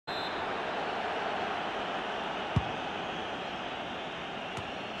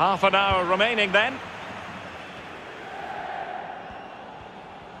Half an hour remaining then.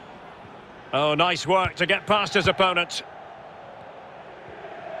 Oh, nice work to get past his opponent.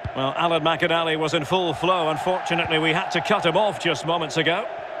 Well, Alan McInally was in full flow. Unfortunately, we had to cut him off just moments ago.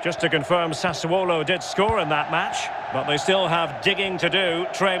 Just to confirm, Sassuolo did score in that match, but they still have digging to do,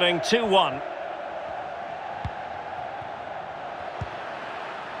 trailing 2-1.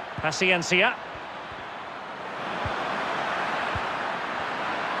 Paciencia.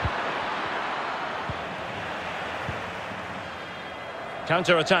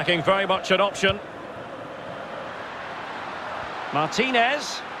 Counter-attacking, very much an option.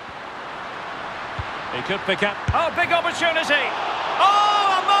 Martinez. He could pick up... Oh, big opportunity!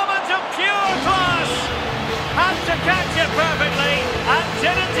 Oh, a moment of pure class! Had to catch it perfectly, and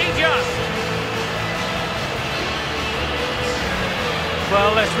didn't he just?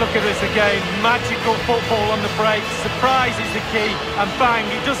 Well, let's look at this again. Magical football on the break. Surprise is the key, and bang,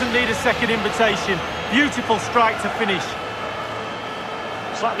 he doesn't need a second invitation. Beautiful strike to finish.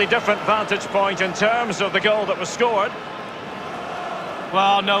 Slightly different vantage point in terms of the goal that was scored.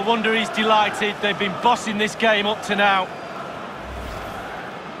 Well, no wonder he's delighted. They've been bossing this game up to now.